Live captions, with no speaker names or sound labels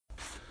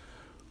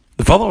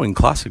following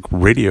classic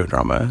radio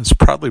drama is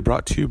proudly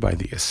brought to you by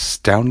the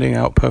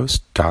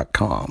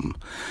AstoundingOutpost.com.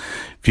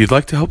 If you'd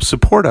like to help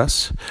support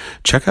us,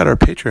 check out our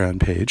Patreon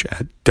page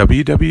at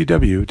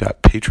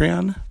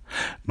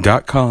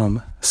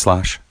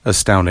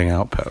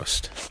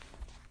www.patreon.com/astoundingoutpost.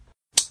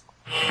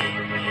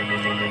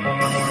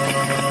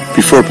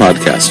 Before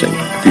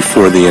podcasting,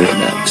 before the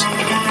internet,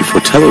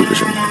 before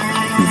television,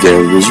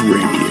 there was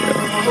radio.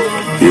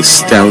 The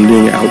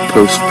Astounding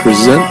Outpost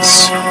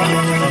presents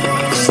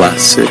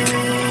Classic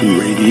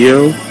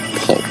Radio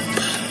Pulp.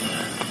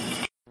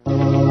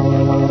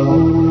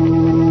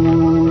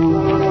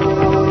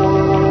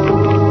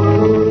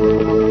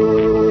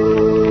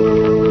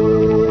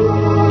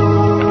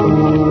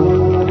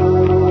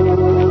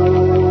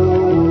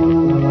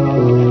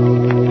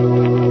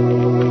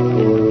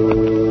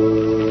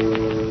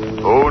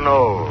 Who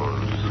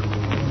knows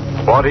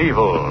what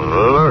evil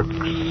lurks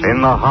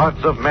in the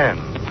hearts of men?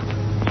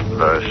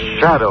 The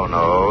Shadow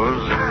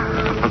knows.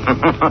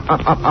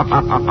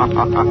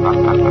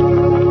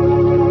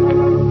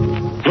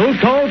 Blue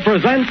Coal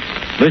presents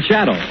The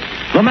Shadow,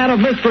 the man of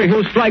mystery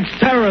who strikes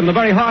terror in the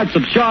very hearts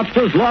of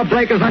sharpsters,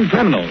 lawbreakers, and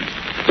criminals.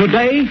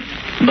 Today,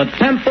 the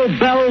Temple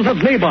Bells of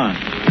Neban.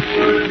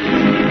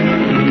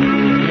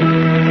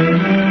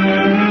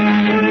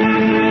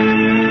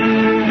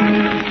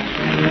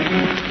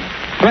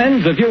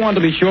 Friends, if you want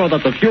to be sure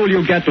that the fuel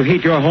you get to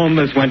heat your home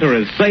this winter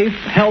is safe,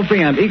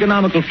 healthy, and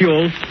economical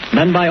fuel,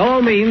 then by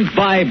all means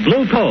buy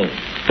Blue Coal,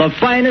 the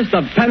finest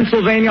of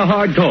Pennsylvania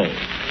hard coal.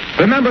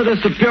 Remember, this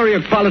superior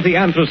quality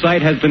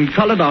anthracite has been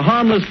colored a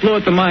harmless blue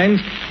at the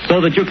mines so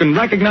that you can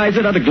recognize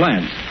it at a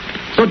glance.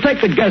 So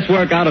take the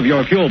guesswork out of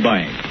your fuel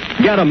buying.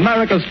 Get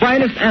America's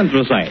finest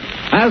anthracite.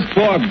 Ask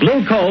for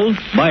Blue Coal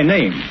by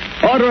name.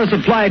 Order a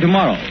supply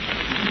tomorrow.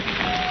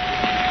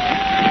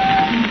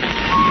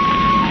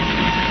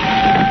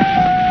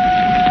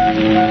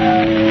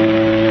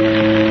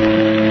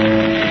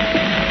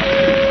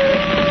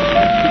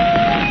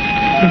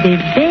 The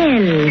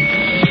bells,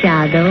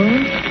 Shadow,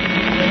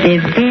 the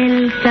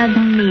bells of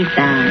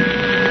Neban,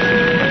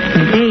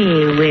 they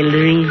will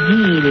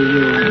reveal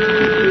you.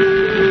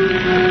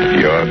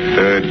 Your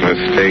third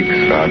mistake,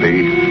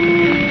 Sadi,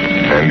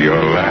 and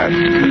your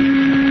last.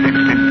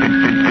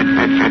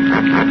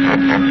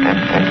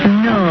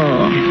 No,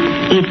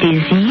 it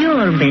is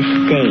your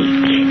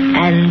mistake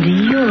and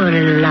your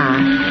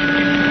last.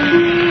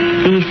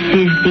 This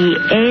is the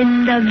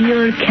end of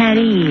your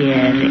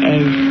career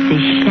as the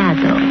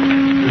Shadow.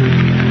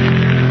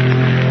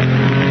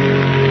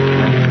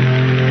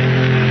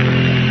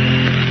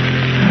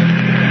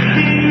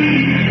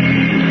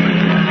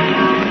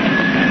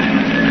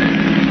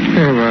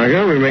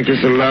 Margot, we'll make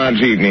this a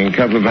large evening. A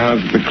couple of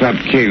hours at the Club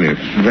Caliph.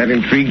 Does that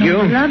intrigue you?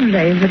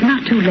 Lovely, but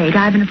not too late.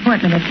 I have an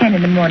appointment at 10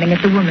 in the morning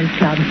at the Women's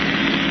Club.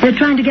 They're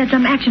trying to get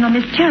some action on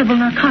this terrible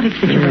narcotic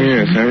situation.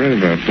 Yes, I read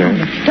about that.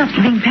 The stuff's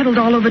being peddled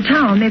all over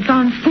town. They've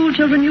found school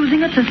children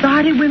using it,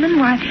 society women.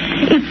 Why,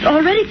 it's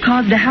already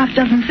caused a half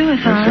dozen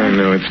suicides. Yes, I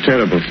know. It's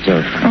terrible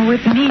stuff. Oh,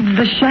 it needs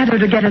the Shadow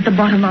to get at the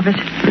bottom of it.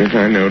 Yes,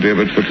 I know, dear,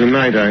 but for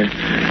tonight,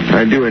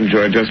 I do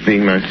enjoy just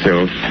being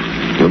myself.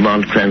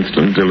 Lamont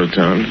Cranston,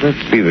 dilettante.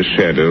 Let's be the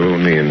Shadow,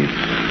 only in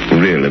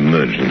real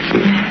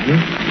emergency.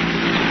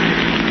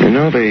 You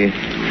know, they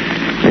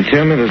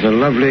tell me there's a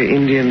lovely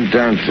Indian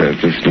dancer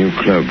at this new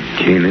club,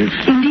 Caliph.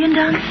 Indian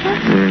dancer?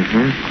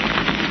 Mm-hmm.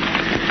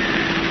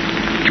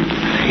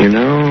 You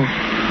know,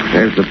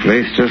 there's the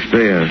place just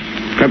there.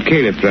 Club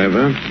Caliph,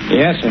 driver.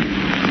 Yes, sir.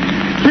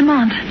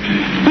 Lamont,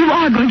 you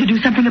are going to do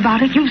something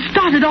about it. You've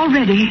started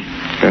already.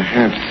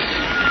 Perhaps.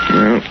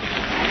 Well,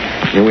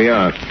 here we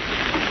are.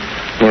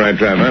 All right,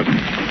 driver.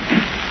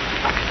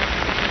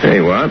 There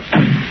you are.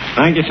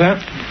 Thank you, sir.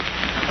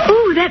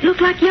 Oh, that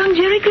looked like young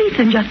Jerry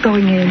Gleason just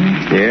going in.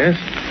 Yes?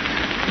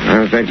 I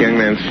was that young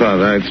man's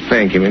father. I'd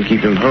spank him and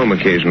keep him home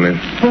occasionally.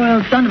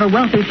 Spoiled son of a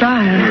wealthy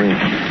friar.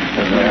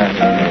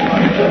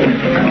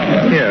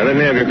 Here, let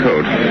me have your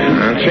coat.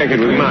 I'll check it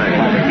with mine.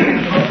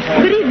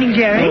 Good evening,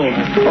 Jerry.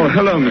 Oh,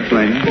 hello, Miss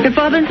Lane. Your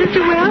father and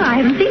sister well? I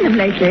haven't seen them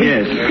lately.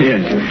 Yes.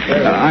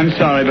 I'm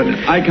sorry, but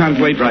I can't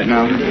wait right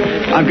now.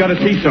 I've got to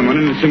see someone,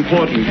 and it's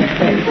important.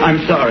 I'm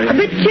sorry.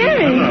 But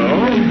Jerry...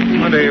 Hello.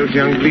 What ails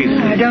young Gleason?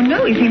 I don't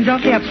know. He seems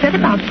awfully upset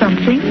about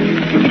something.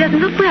 He doesn't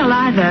look well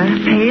either.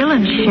 Pale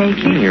and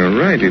shaky. You're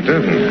right, he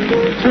doesn't.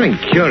 Something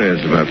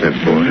curious about that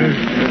boy.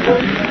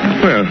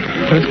 Well,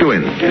 let's go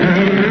in.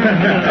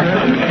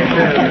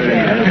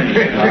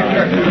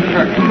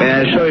 May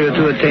I show you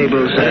to a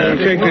table, sir?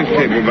 Take this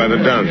table by the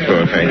dance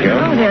floor, thank you.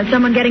 Oh, there's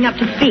someone getting up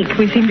to speak.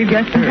 We seem to be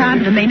just in time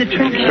for the main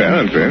attraction.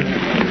 Apparently.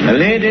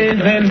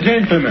 Ladies and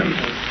gentlemen,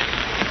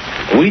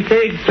 we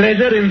take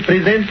pleasure in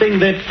presenting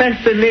the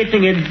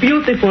fascinating and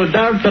beautiful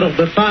dancer of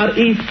the Far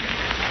East,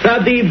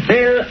 Sadi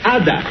Bel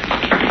Ada.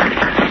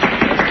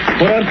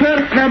 For our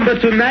first number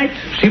tonight,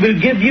 she will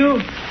give you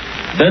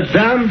the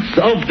dance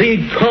of the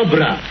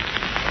Cobra,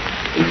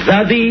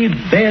 Sadi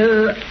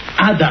Bel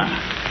Ada.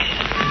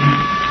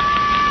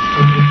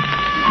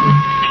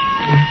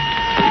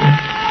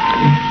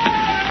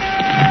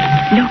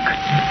 Look,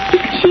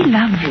 isn't she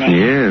lovely?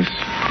 Yes.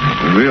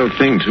 Real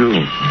thing, too.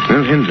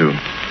 No Hindu.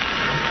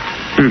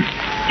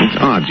 It's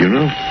odd, you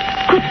know.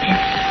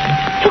 Goodness.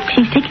 Look,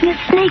 she's taking a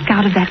snake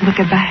out of that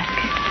wicker bag.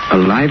 A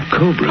live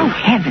cobra. Oh,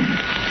 heavens.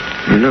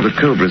 You know, the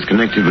cobra is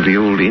connected with the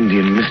old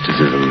Indian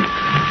mysticism,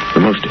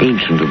 the most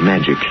ancient of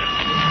magic.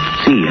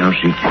 See how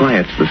she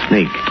quiets the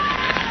snake,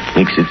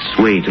 makes it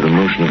sway to the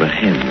motion of her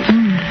hands.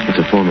 It's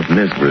a form of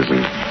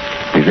mesmerism.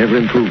 We've never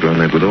improved on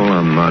that with all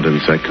our modern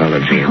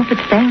psychology. I hope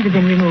its fangs have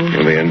been removed.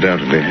 Well, they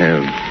undoubtedly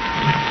have.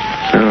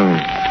 So,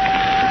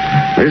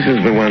 this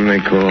is the one they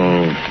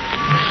call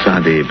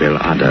Sadi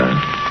Belada.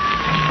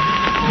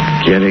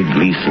 Jerry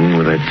Gleason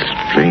with that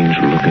strange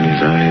look in his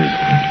eyes.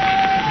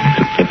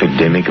 An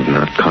epidemic of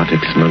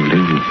narcotic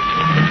smuggling.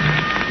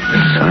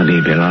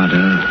 Sadi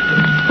Belada.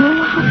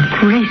 Oh,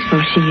 how graceful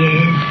she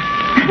is.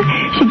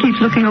 She keeps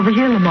looking over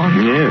here,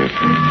 Lamont. Yes.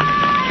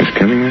 She's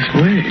coming this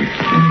way.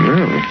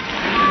 No.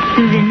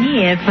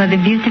 Souvenir for the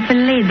beautiful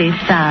lady,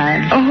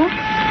 sir. Oh,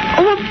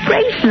 a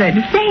bracelet.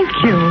 Thank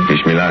you.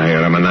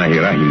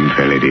 Bismillahirrahmanirrahim,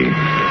 fair lady.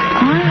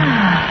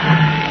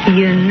 Ah,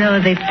 you know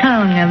the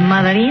tongue of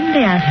Mother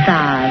India,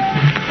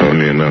 sir.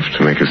 Only enough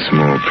to make a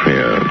small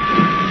prayer.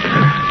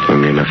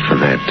 Only enough for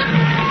that.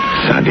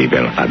 Sadi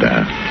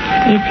Belada.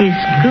 It is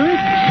good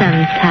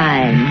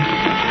sometimes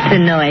to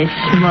know a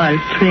small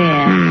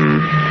prayer.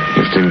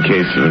 Just in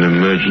case of an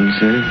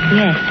emergency?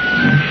 Yes.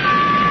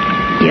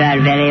 You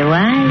are very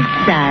wise,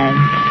 sir.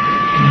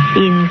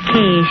 In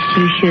case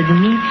you should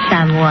meet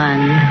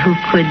someone who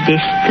could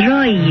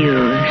destroy you,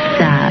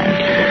 sir.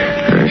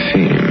 I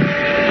see.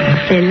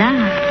 Cela.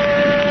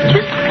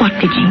 Just what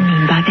did she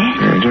mean by that?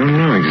 I don't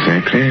know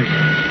exactly.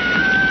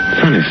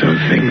 Funny sort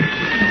of thing.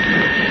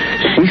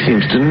 She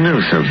seems to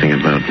know something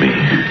about me.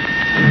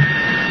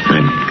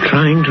 I'm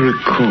trying to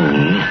recall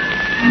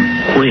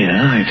where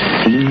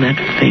I've seen that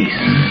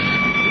face.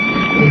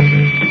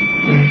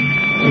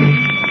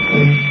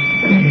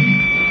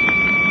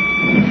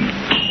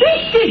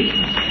 Tracy!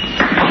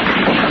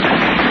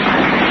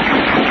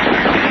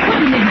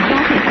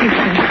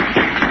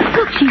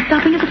 Look, she's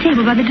stopping at the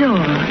table by the door.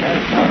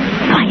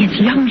 Why, it's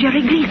young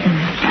Jerry Gleason.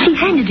 She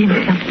handed him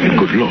something.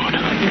 Good Lord.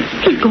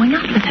 He's going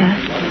out with her.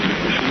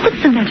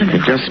 What's the matter?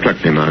 It just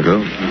struck me, Margot.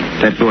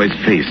 That boy's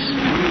face.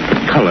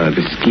 The color of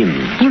his skin.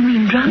 You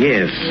mean drunk?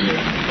 Yes.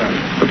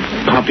 The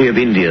poppy of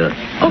India.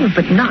 Oh,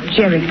 but not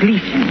Jerry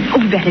Gleason.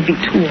 Oh, that'd be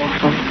too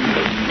awful.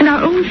 And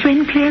our old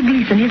friend Claire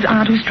Gleason, his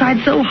aunt, who's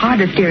tried so hard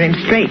to steer him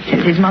straight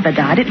since his mother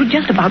died, it would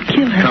just about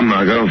kill her. Come,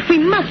 Margot. We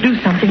must do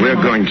something.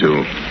 We're going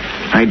to.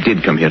 I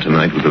did come here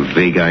tonight with a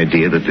vague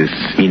idea that this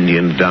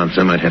Indian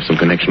dancer might have some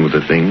connection with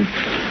the thing.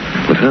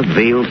 With her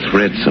veiled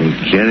threats and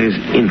Jerry's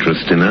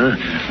interest in her,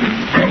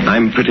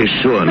 I'm pretty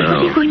sure now.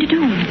 What are you going to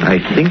do? I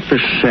think the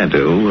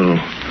shadow will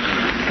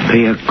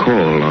pay a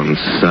call on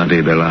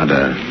Sadi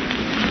Belada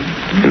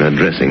in her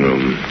dressing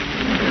room.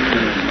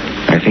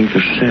 I think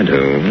the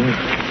shadow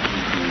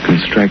can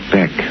strike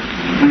back.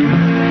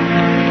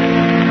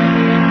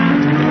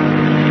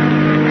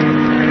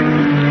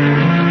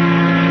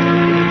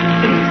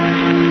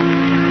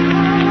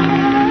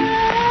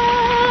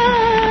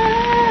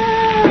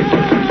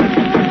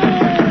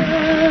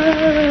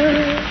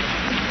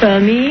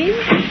 Come in.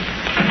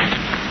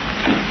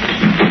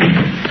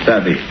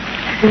 Sadi,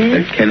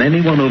 can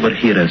anyone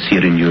overhear us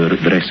here in your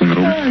dressing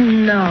room? Oh,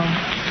 no.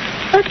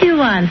 What do you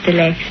want,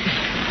 Alexis?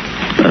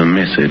 A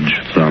message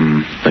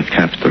from the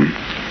captain.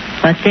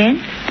 What then?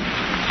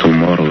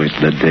 Tomorrow is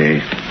the day.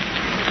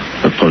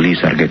 The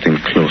police are getting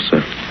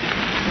closer.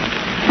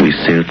 We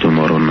sail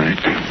tomorrow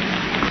night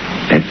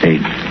at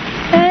 8.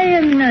 I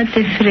am not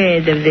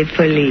afraid of the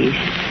police.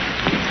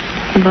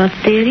 But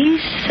there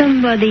is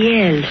somebody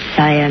else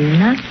I am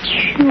not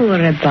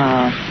sure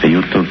about.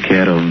 You took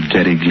care of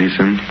Jerry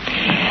Gleason?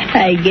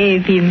 I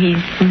gave him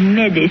his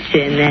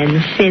medicine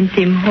and sent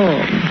him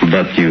home.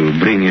 But you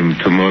bring him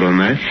tomorrow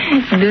night?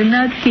 Do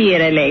not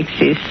fear,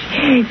 Alexis.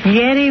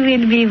 Jerry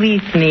will be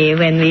with me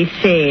when we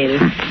sail.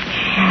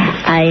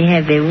 I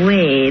have a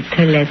way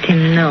to let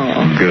him know.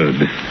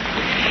 Good.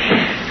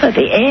 But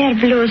the air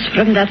blows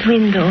from that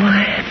window.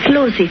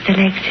 Close it,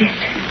 Alexis.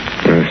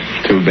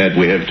 Too bad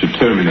we have to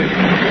terminate.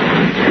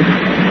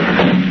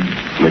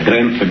 The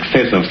grand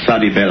success of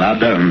Sadi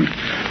Belada and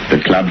the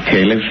Club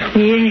Caliph.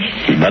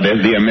 Yes. But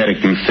as the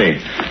Americans say,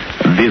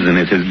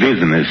 business is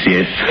business,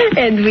 yes.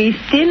 And we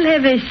still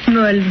have a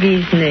small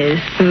business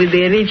with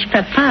the rich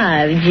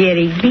papa of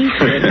Jerry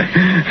Gleason.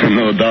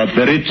 No doubt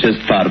the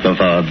richest part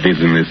of our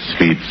business,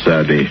 sweet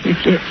Sadi.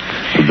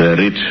 The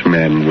rich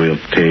man will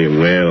pay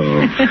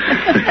well.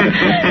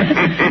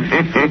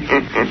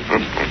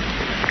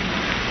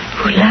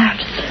 Who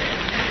laughs?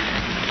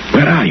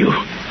 Where are you?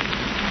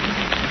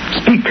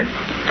 Speak.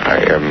 I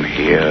am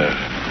here,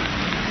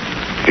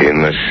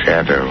 in the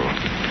shadow.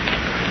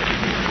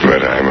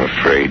 But I'm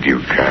afraid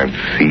you can't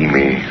see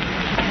me.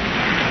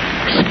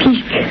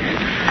 Speak.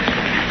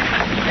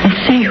 And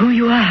say who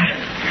you are.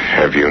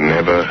 Have you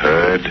never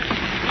heard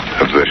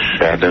of the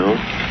shadow?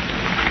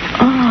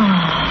 Oh,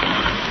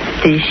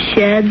 the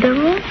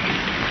shadow?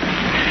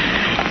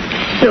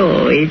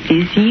 So it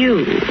is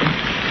you.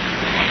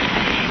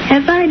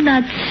 Have I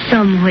not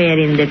somewhere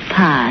in the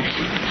past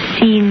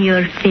seen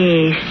your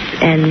face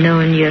and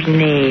known your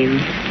name?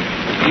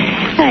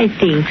 I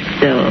think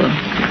so.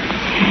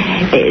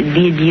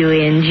 Did you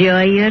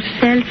enjoy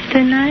yourself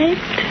tonight?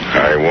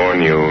 I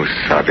warn you,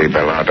 Sadi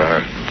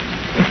Belada.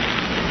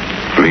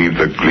 Leave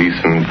the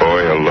Gleason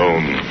boy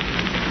alone.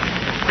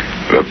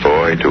 The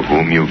boy to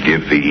whom you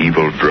give the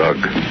evil drug.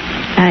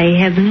 I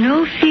have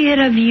no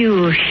fear of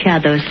you,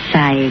 Shadow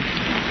Side.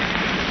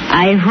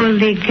 I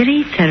hold a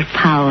greater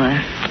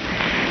power.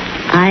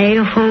 I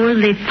hold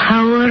the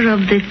power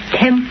of the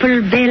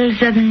temple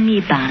bells of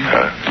Neban.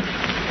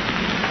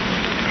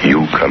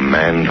 You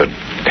command the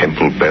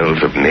temple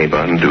bells of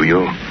Neban, do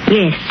you?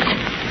 Yes.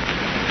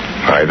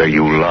 Either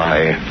you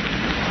lie,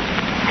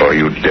 or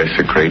you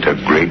desecrate a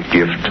great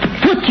gift.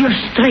 Put your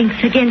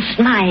strength against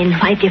mine,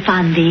 White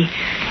Effendi,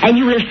 and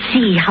you will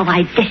see how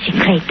I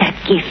desecrate that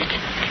gift.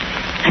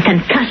 I can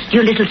cast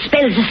your little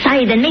spells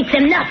aside and make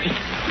them nothing.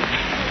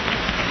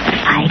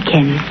 I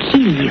can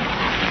kill you.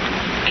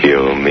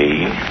 Kill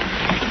me?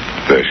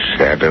 The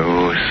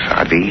Shadow,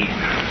 Sadi?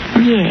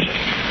 Yes.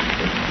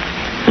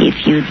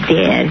 If you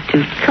dare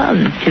to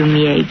come to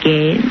me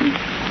again.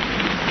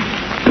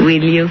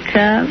 Will you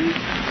come?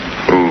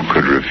 Who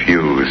could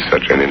refuse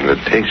such an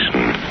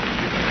invitation?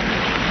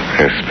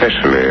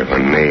 Especially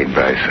when made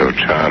by so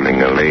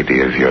charming a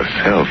lady as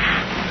yourself.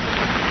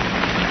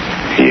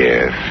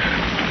 Yes,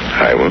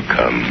 I will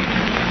come.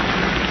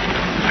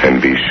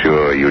 And be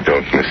sure you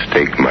don't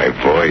mistake my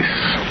voice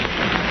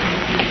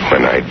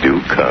when I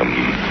do come.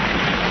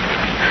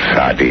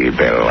 Sadi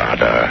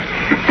Belada.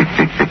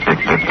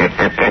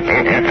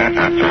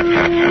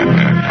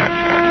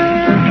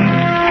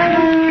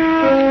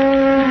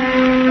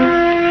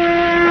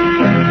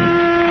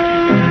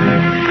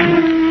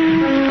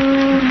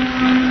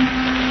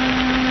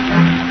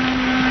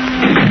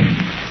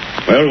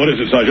 Well, what is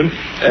it, Sergeant?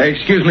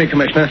 Excuse me,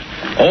 Commissioner.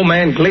 Old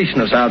man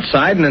Gleason is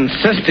outside and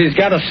insists he's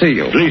got to see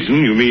you.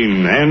 Gleason? You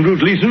mean Andrew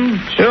Gleason?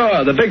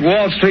 Sure, the big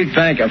Wall Street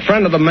banker,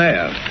 friend of the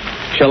mayor.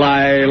 Shall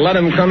I let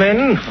him come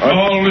in?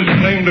 All this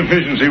claim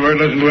deficiency where it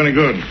doesn't do any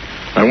good.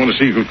 I want to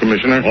see you,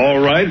 Commissioner. All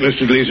right,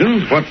 Mr.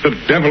 Gleason. What the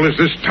devil is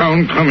this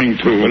town coming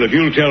to? Well, if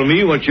you'll tell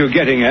me what you're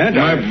getting at...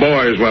 My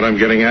boy is what I'm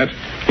getting at.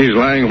 He's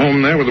lying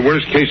home there with the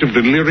worst case of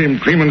delirium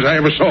tremens I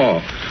ever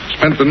saw.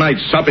 Spent the night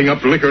sopping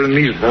up liquor in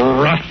these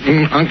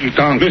rotten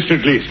honky-tonks. Mr.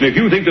 Gleason, if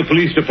you think the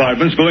police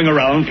department's going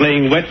around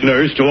playing wet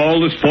nurse to all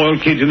the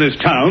spoiled kids in this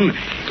town...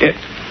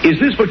 Is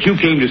this what you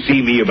came to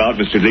see me about,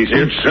 Mr.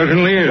 Gleason? It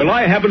certainly is. Well,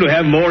 I happen to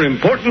have more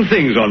important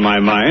things on my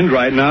mind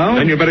right now.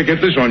 Then you better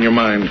get this on your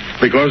mind.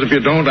 Because if you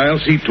don't, I'll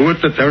see to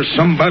it that there's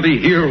somebody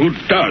here who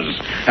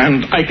does.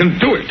 And I can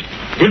do it.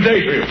 Good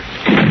day to you.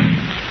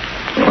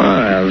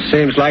 Well,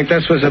 seems like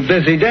this was a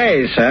busy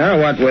day, sir.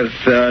 What with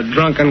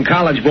drunken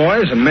college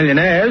boys and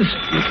millionaires.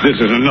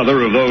 This is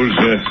another of those...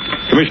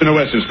 Commissioner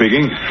Weston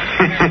speaking.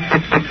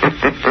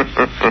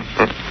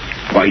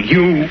 Why,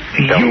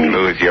 Don't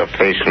lose your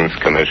patience,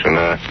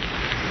 Commissioner.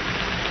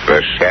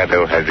 The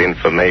Shadow has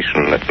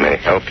information that may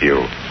help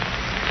you.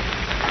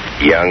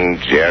 Young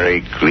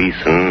Jerry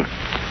Gleason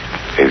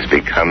is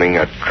becoming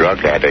a drug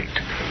addict.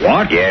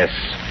 What? Yes.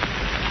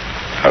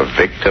 A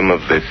victim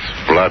of this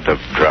flood of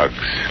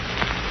drugs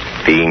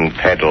being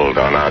peddled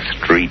on our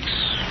streets.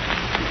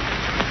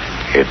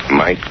 It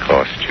might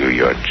cost you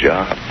your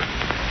job.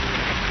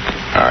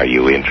 Are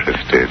you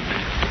interested,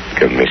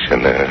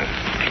 Commissioner?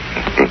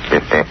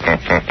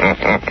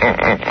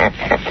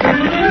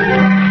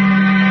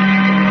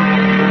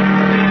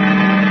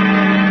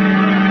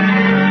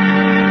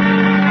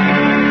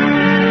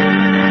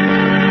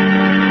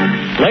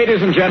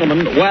 Ladies and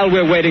gentlemen, while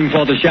we're waiting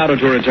for the Shadow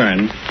to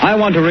return, I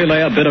want to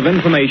relay a bit of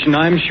information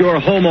I'm sure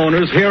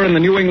homeowners here in the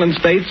New England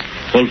states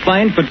will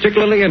find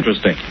particularly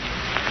interesting.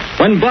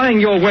 When buying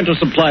your winter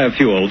supply of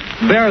fuel,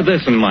 bear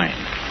this in mind.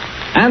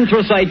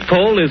 Anthracite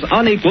coal is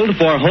unequaled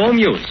for home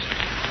use.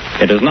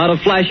 It is not a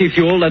flashy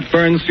fuel that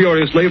burns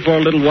furiously for a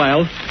little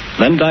while,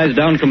 then dies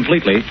down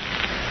completely.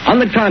 On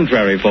the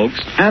contrary, folks,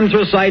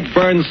 anthracite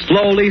burns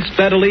slowly,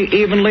 steadily,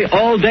 evenly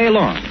all day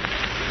long,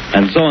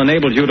 and so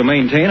enables you to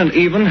maintain an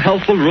even,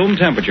 healthful room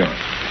temperature.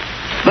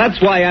 That's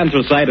why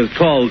anthracite is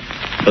called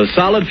the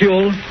solid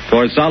fuel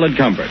for solid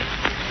comfort.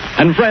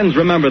 And friends,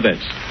 remember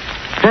this.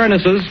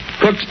 Furnaces,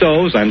 cook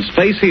stoves, and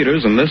space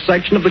heaters in this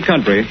section of the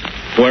country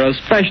were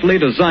especially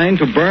designed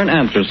to burn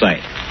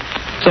anthracite.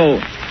 So,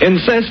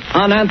 insist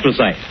on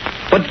anthracite,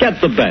 but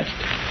get the best.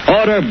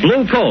 Order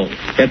blue coal.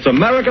 It's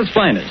America's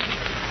finest.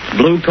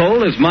 Blue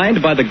coal is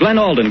mined by the Glen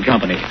Alden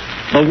Company,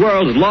 the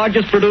world's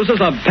largest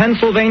producers of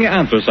Pennsylvania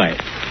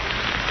anthracite.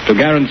 To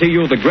guarantee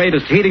you the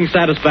greatest heating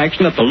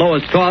satisfaction at the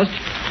lowest cost,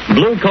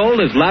 blue coal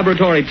is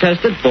laboratory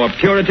tested for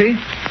purity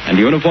and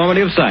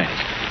uniformity of size.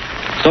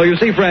 So you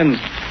see, friends,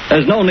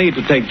 there's no need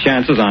to take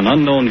chances on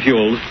unknown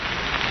fuels.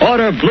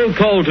 Order blue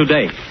coal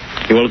today.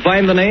 You will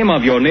find the name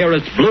of your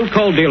nearest blue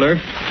coal dealer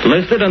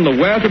listed in the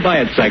Where to Buy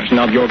It section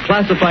of your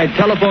classified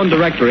telephone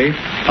directory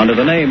under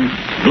the name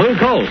Blue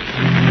Coal.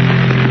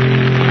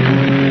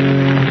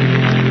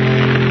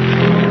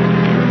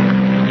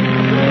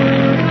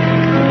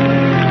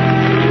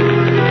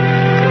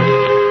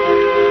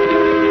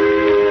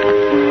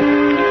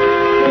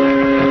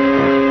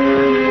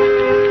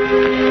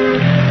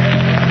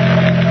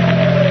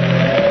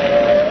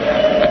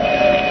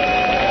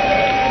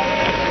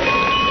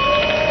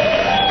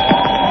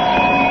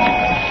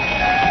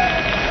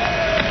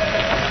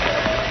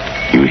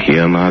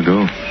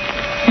 Margot?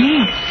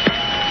 Yes.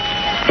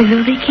 As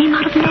though they came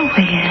out of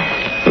nowhere.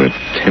 The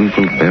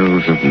temple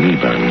bells of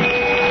Neban.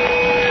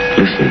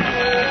 Listen.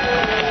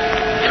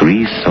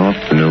 3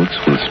 soft notes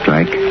will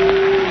strike,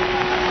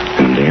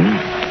 and then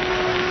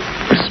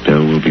the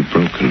spell will be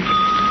broken.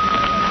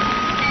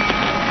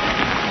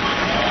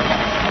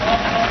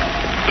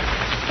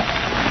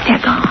 They're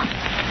gone.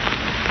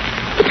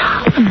 But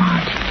how,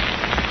 Lamont?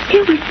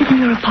 Here we sit in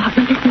your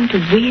apartment listening to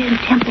weird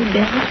temple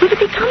bells. Where did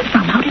they come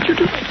from? How did you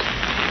do it?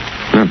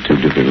 Not too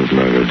difficult,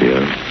 Margot,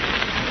 dear.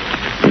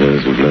 For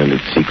those who've learned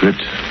its secret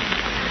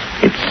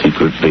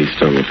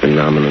based on the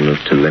phenomenon of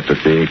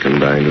telepathy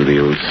combined with the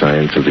old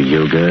science of the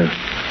yoga,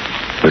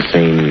 the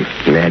same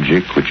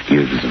magic which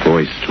gives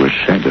voice to a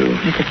shadow.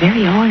 It's a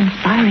very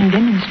awe-inspiring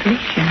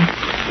demonstration.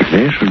 If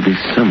there should be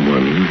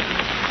someone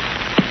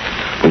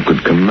who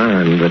could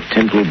command the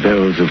temple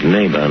bells of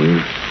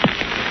Neban,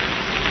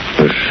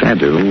 the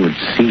shadow would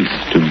cease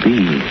to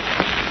be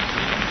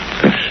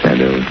a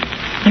shadow.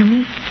 You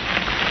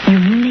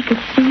mean they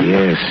could see?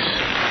 Yes.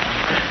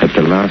 At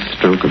the last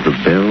stroke of the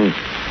bell,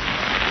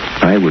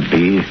 I would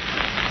be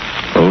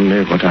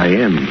only what I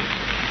am.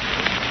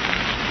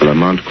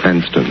 Lamont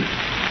Cranston.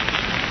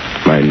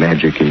 My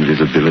magic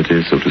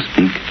invisibility, so to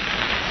speak,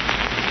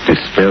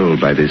 dispelled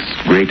by this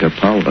greater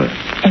power.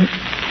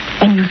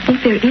 And you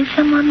think there is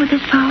someone with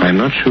this power? I'm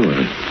not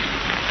sure.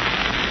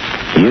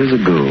 Years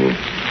ago,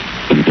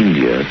 in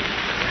India,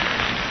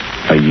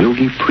 a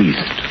yogi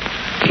priest,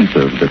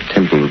 keeper of the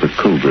Temple of the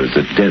Cobras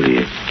at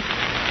Delhi,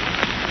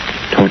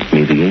 taught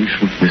me the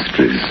ancient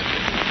mysteries.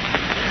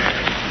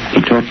 He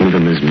taught me the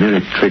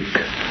mesmeric trick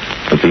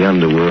that the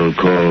underworld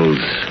calls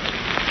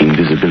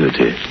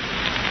invisibility.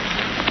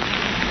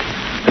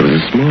 There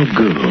was a small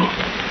girl,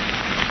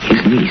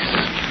 his niece,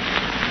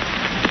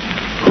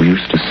 who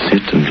used to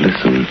sit and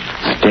listen,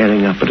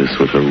 staring up at us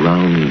with her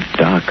round,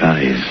 dark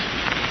eyes.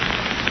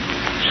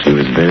 She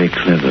was very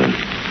clever.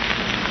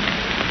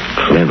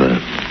 Clever.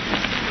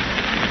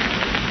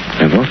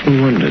 I've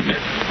often wondered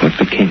what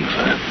became of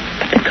her.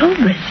 But the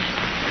Cobras.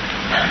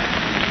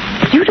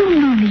 You don't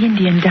mean the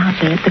Indian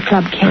dancer at the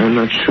club camp? I'm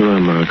not sure,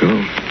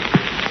 Margot.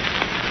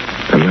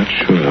 I'm not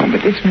sure. Oh,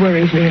 but this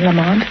worries me,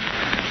 Lamont.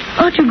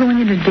 Aren't you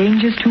going into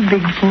dangers too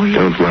big for you?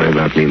 Don't worry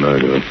about me,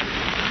 Margot.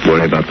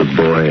 Worry about the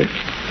boy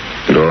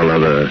and all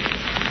other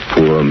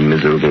poor,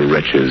 miserable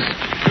wretches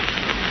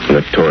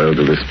that toil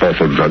to this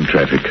awful drug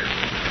traffic.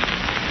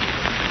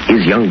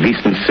 Is young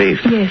Beeston safe?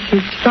 Yes,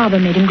 his father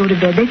made him go to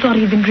bed. They thought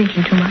he had been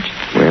drinking too much.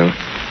 Well,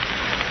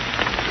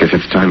 guess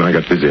it's time I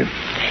got busy.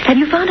 Have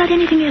you found out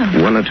anything else?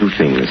 1 or 2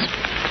 things.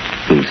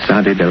 In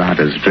Sadi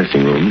Belada's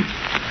dressing room,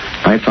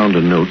 I found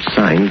a note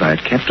signed by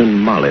Captain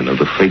Marlin of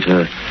the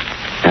freighter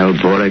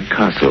Albore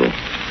Castle.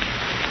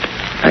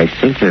 I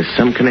think there's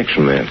some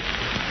connection there.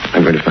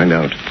 I'm going to find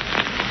out.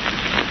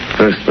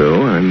 First,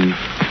 though, I'm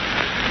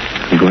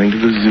going to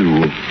the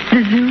zoo.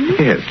 The zoo?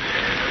 Yes.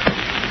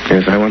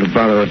 Yes, I want to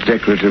borrow a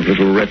decorative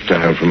little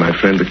reptile from my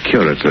friend the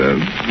curator.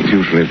 He's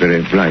usually very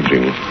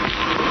obliging.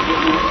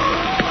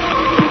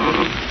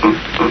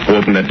 Who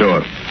opened that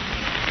door?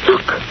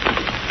 Look.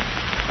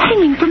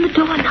 Hanging from the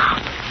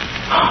doorknob.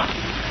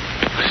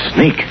 A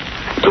snake.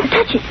 Don't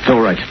touch it. It's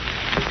all right.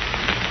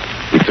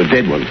 It's a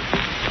dead one.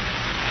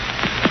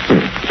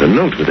 There's a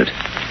note with it.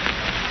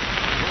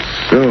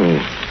 So,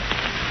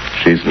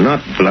 she's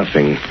not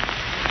bluffing.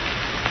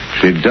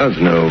 She does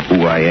know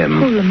who I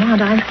am. Oh,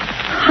 Lamont,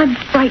 I'm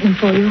frightened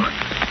for you.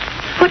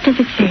 What does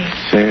it say? It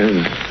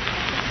says,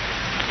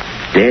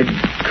 dead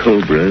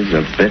cobras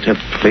are better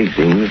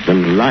playthings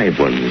than live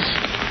ones.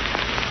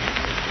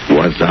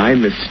 Was I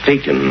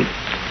mistaken?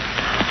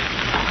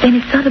 Then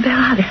it's Sadi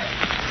Belada.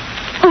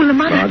 Oh,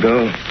 Lamont.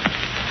 Margot,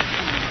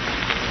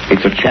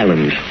 it's a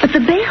challenge. But the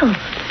bells.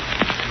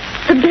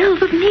 The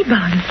bells of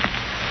Neban.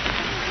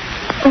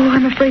 Oh,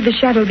 I'm afraid the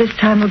shadow this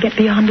time will get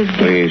beyond his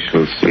depth. We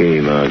shall see,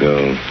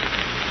 Margot.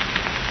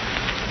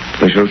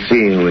 We shall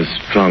see who is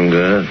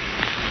stronger.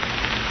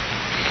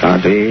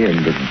 Sadi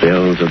and the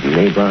bells of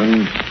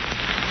Neban,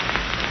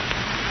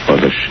 or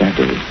the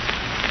shadow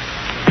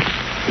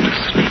and the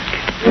snake.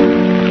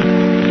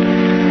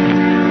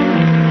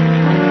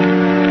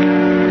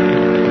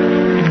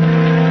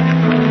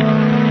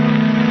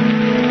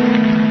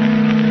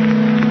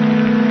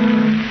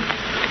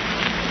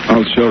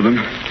 I'll show them.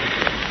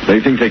 They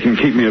think they can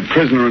keep me a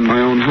prisoner in my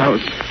own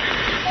house,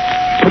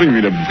 putting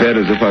me to bed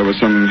as if I was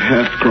some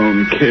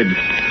half-grown kid.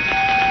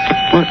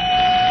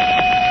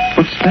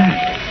 What's that?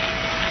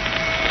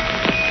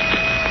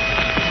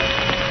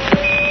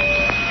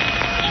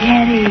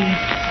 Jerry,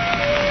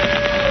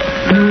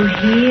 you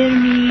hear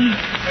me?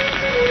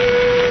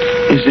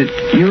 Is it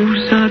you,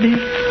 Sadi?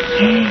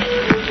 Yes.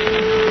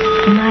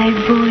 My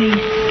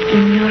voice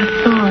in your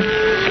thoughts.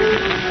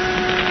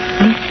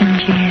 Listen,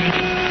 Jerry.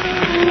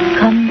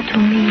 Come to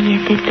me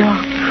at the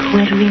dock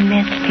where we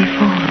met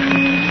before.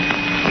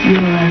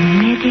 Your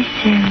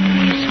medicine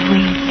is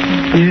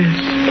waiting. Yes.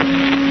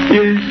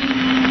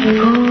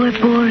 Go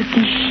aboard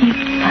the ship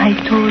I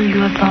told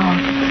you about.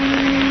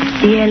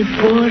 The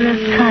Albora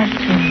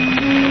Castle.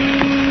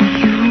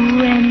 You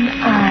and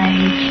I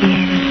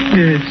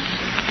Yes.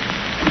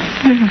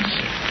 Yes.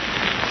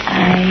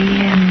 I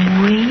am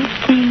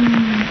waiting,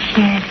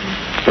 Jerry.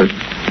 But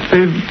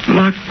they've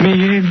locked me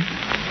in.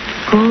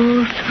 Go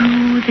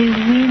through the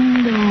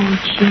window,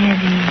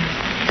 Jerry.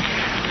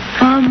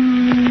 Come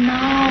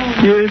now.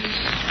 Yes,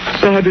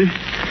 Sadie.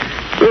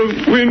 The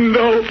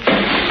window.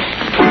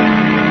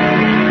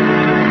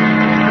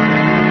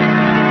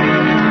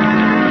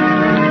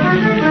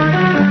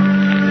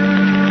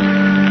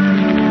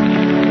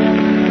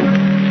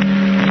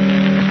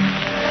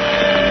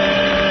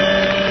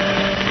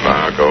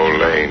 Margot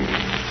Lane.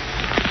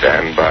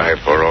 Stand by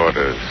for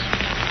orders.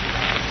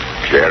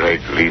 Jerry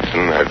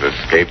Gleason has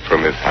escaped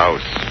from his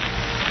house.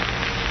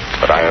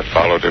 But I have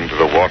followed him to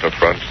the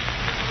waterfront,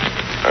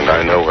 and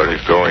I know where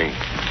he's going.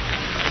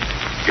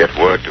 Get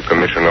word to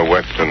Commissioner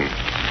Weston.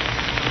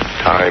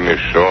 Time is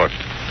short.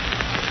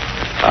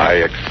 I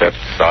accept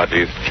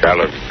Sadi's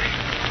challenge.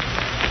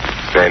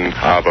 Send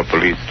harbor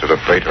police to the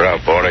freighter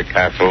Albore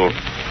Castle,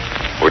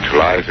 which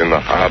lies in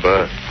the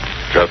harbor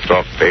just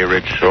off Bay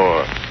Ridge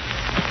shore,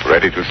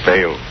 ready to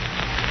sail.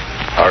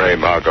 Hurry,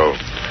 Margot.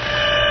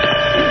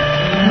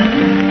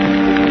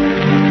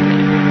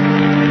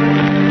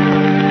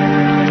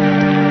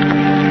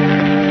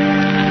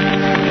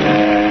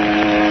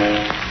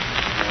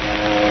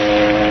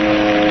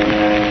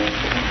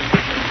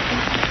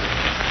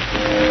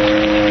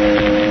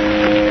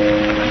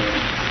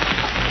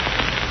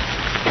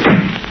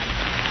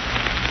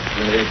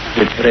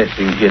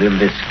 Depressing here in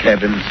this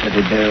cabin,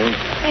 Sadie Bell.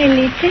 A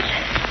little.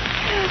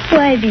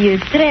 Why do you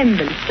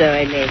tremble so,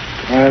 Annette?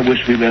 I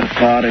wish we were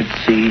far at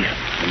sea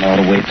on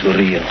our way to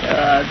Rio.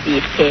 Oh, be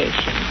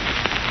patient.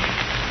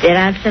 The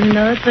ransom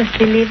note was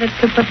delivered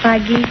to Papa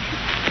Gleason?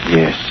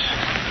 Yes.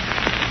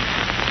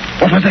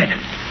 What was that?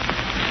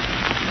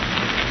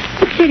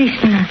 There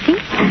is nothing.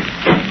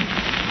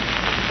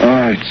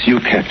 Oh, it's you,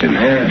 Captain.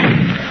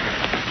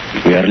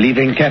 We are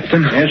leaving,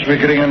 Captain? Yes, we're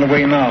getting on the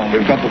way now.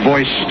 We've got the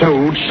boys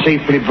stowed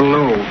safely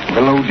below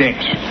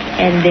decks.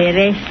 And the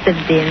rest of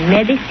the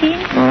medicine?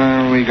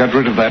 We got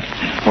rid of that.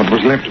 What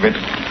was left of it.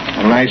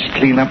 A nice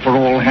clean-up for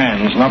all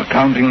hands, not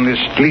counting this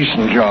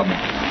Gleason job.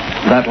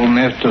 That'll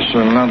net us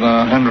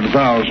another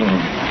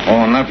 100,000,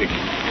 or nothing.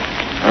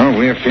 Oh,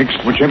 we're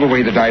fixed whichever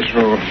way the dice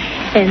roll.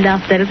 And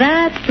after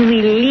that,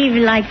 we live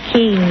like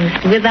kings,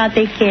 without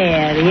a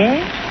care,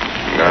 yes?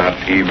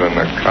 Not even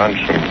a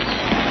conscience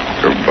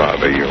to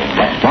bother you.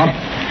 What?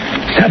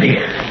 Sadie,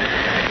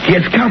 he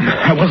has come.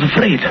 I was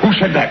afraid. Who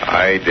said that?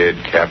 I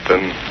did,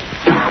 Captain.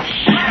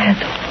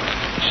 Shadow.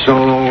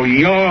 So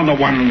you're the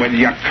one with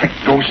your trick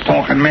ghost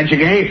talk and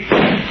magic, eh?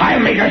 I'll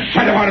make a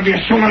shadow out of you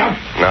soon enough.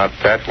 Not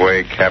that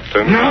way,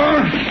 Captain.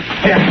 No?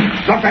 Here,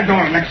 lock that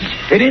door, Alexis.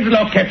 It is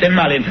locked, Captain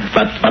Malin,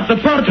 but the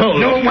porthole.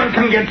 No one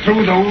can get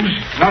through those,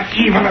 not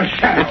even a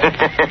shadow.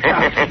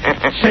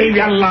 Save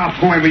your laugh,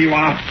 whoever you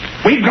are.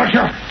 We've got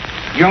you.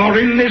 You're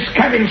in this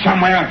cabin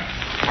somewhere,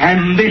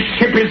 and this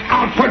ship is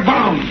outward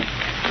bound.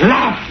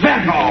 Laugh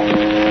that off.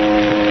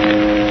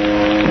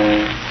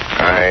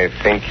 I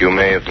think you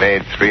may have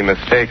made 3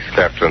 mistakes,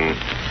 Captain.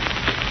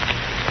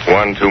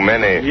 One too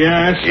many.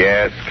 Yes?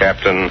 Yes,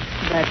 Captain.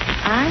 But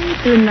I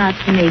do not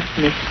make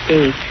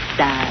mistakes,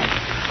 Dad.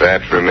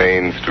 That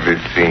remains to be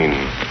seen,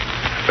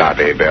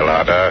 Sade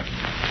Belada.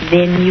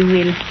 Then you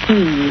will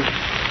see.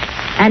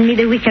 Hand me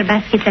the wicker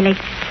basket,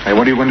 Alexis. Hey,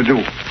 what are you going to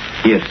do?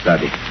 Yes,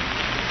 Sadie.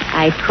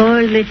 I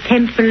call the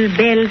temple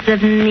bells of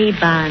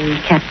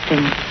Neban,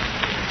 Captain.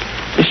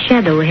 The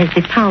shadow has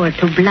the power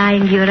to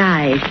blind your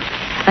eyes.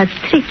 A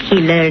trick he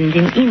learned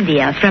in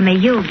India from a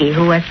yogi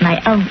who was my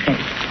uncle.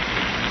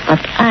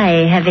 But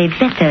I have a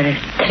better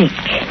trick.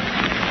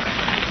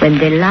 When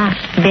the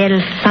last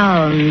bell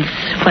sounds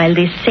while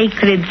the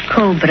sacred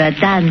cobra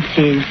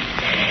dances,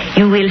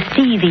 you will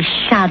see the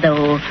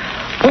shadow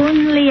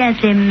only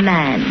as a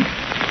man.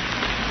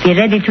 Be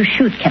ready to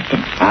shoot,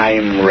 Captain.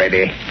 I'm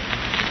ready.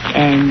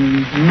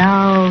 And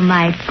now,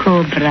 my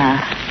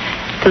cobra,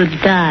 to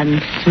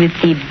dance with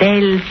the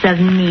bells of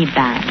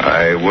Neban.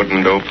 I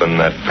wouldn't open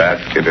that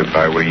basket if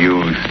I were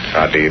you,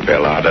 Sade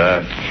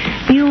Belada.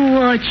 You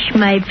watch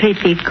my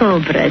pretty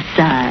cobra,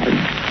 Sal.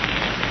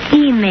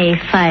 He may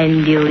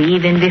find you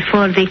even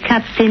before the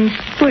captain's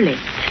bullet.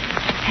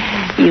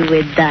 You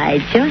would die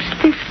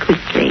just as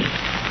quickly.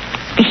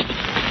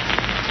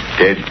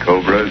 Dead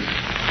cobras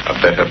are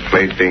better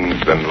playthings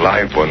than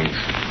live ones.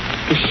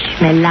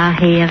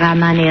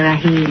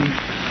 Bismillahirrahmanirrahim.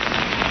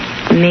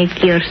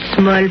 Make your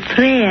small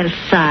prayer,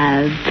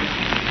 Sal.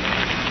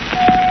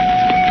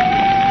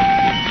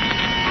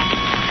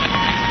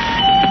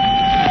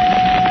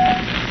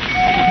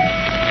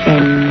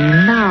 And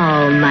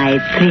now, my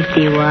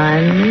pretty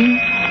one,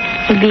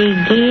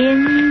 begin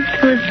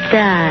to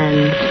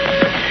dance.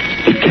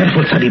 Be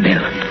careful, Sadie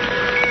Bell.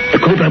 The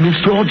cobra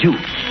moves towards you.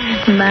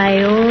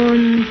 My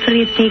own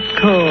pretty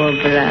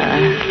cobra.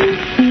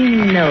 He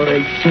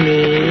knows me.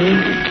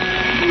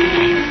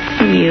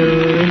 You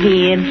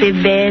hear the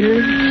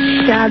bells,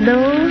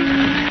 Shadow?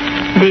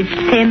 The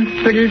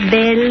temple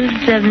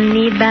bells of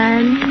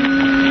Neban?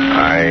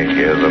 I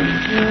hear them.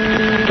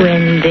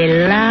 When the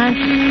last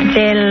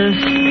bell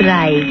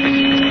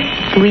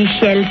strikes, we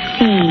shall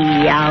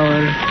see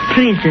our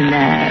prisoner.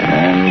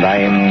 And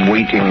I'm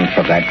waiting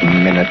for that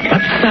minute.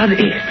 But,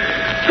 Sadi,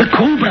 the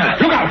cobra.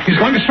 Look out! He's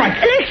going to strike.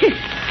 Alexis,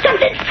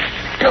 something.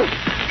 No.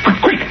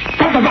 Quick!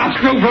 Drop the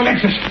mask over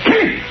Alexis.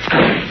 Kill him!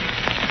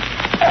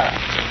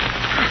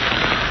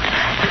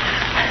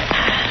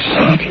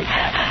 Sadi!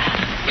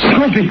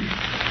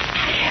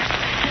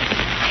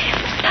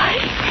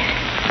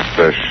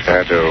 The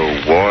shadow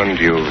warned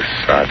you,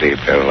 Sadi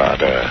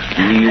Belada.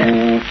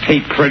 You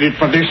take credit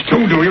for this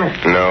too, do you?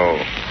 No.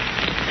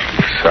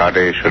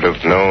 Sadi should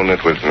have known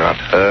it was not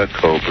her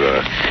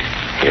cobra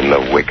in the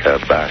wicker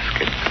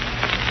basket.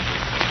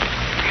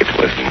 It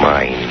was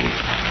mine.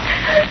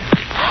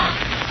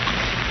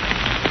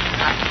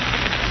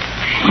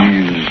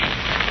 He's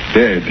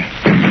dead.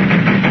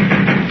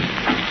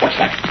 What's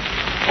that?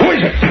 Who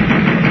is it?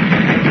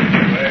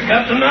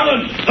 Captain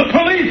Mallon, the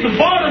police, the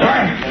border.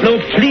 No,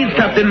 please,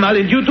 Captain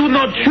Mallon, you do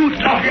not shoot.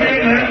 Stand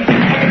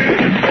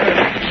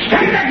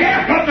back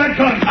here! Drop that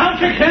gun! I'll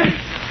fix him.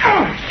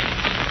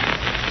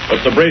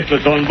 What's the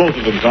bracelets on both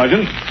of them,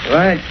 Sergeant?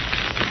 Right.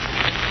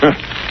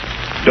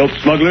 Dope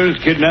smugglers,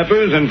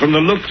 kidnappers, and from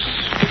the looks,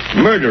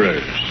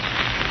 murderers.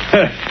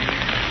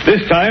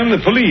 This time the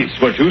police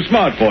were too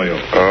smart for you.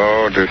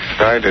 Oh,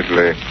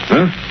 decidedly.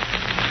 Huh?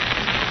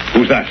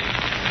 Who's that?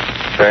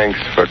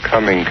 Thanks for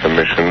coming,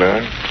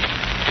 Commissioner.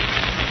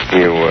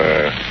 You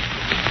were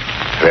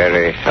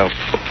very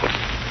helpful.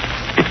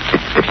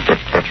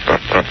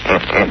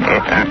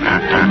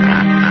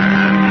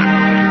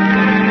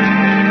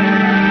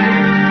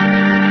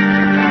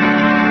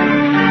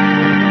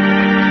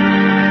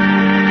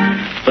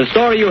 The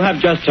story you have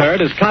just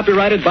heard is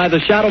copyrighted by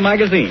the Shadow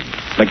magazine.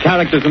 The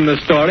characters in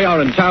this story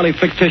are entirely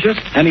fictitious.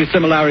 Any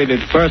similarity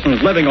to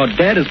persons living or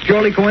dead is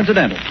purely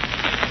coincidental.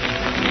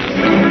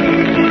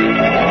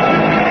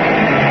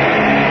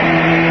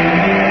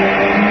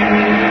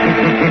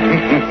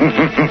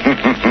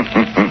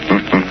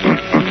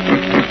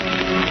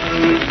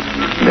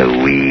 The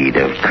weed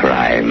of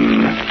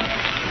crime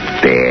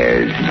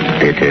bears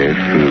bitter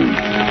fruit.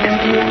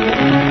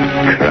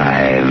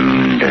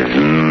 Crime does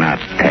not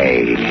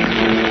pay.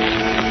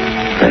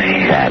 The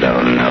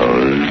shadow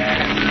knows.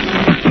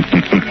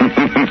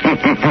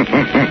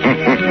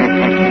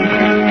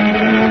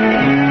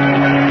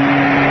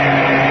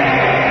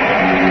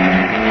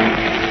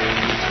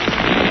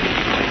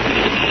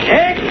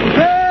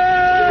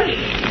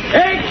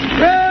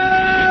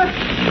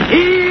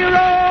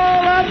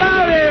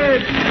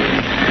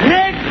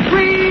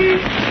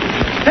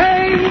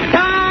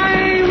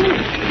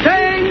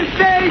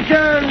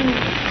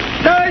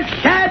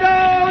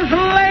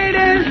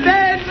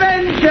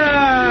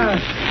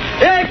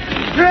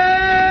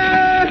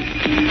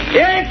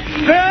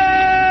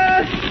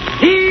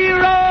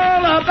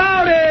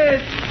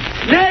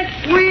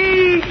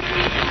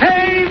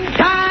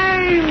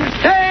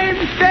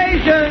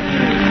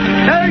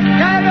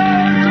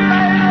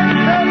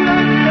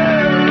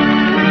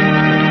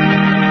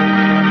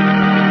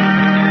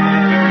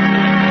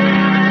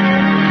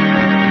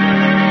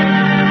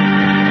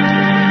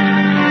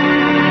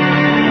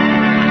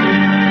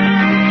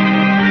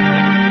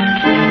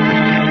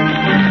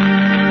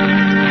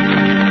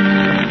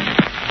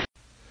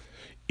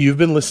 You've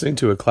been listening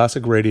to a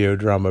classic radio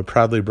drama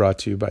proudly brought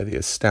to you by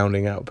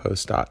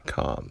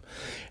theastoundingoutpost.com.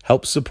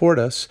 Help support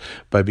us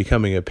by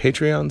becoming a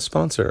Patreon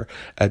sponsor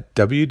at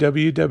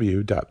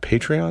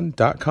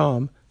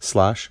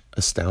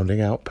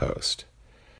www.patreon.com/astoundingoutpost.